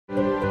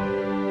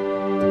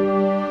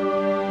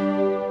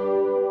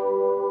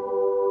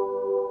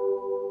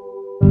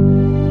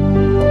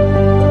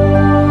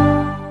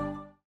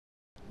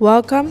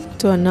Welcome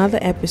to another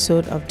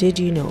episode of Did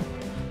You Know?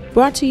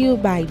 Brought to you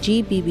by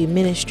GBB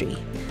Ministry.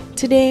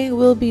 Today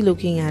we'll be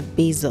looking at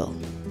basil.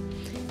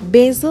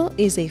 Basil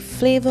is a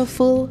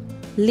flavorful,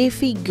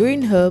 leafy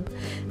green herb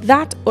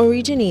that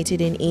originated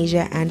in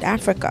Asia and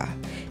Africa.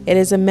 It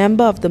is a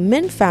member of the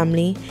mint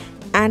family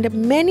and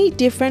many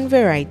different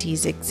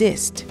varieties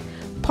exist.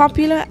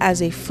 Popular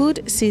as a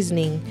food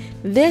seasoning,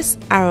 this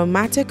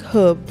aromatic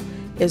herb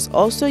is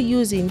also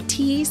used in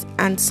teas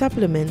and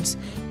supplements,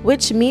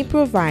 which may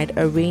provide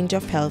a range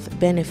of health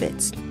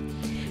benefits.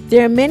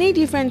 There are many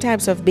different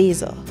types of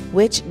basil,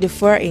 which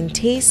differ in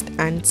taste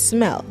and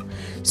smell.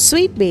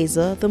 Sweet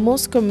basil, the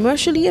most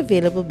commercially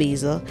available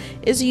basil,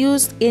 is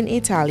used in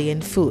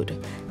Italian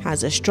food.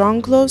 Has a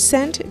strong clove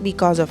scent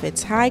because of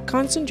its high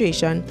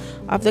concentration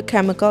of the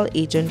chemical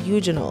agent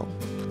eugenol.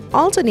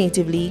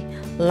 Alternatively,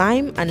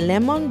 lime and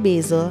lemon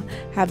basil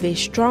have a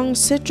strong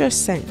citrus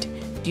scent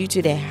due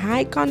to their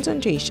high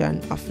concentration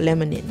of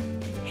limonene.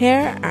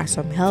 Here are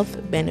some health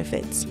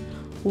benefits.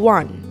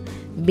 1.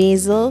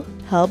 Basil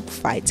helps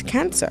fight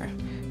cancer.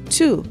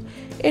 2.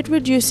 It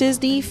reduces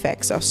the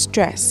effects of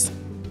stress.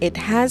 It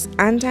has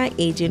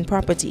anti-aging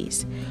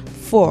properties.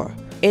 4.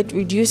 It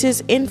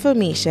reduces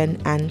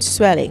inflammation and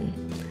swelling.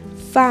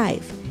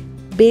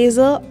 5.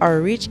 Basil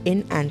are rich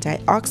in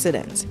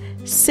antioxidants.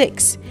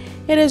 6.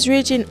 It is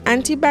rich in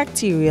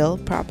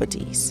antibacterial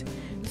properties.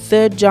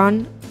 3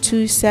 John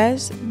 2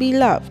 says,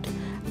 Beloved,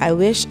 I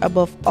wish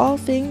above all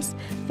things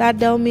that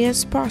thou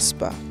mayest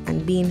prosper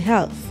and be in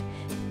health,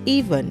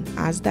 even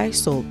as thy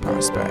soul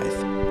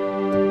prospereth.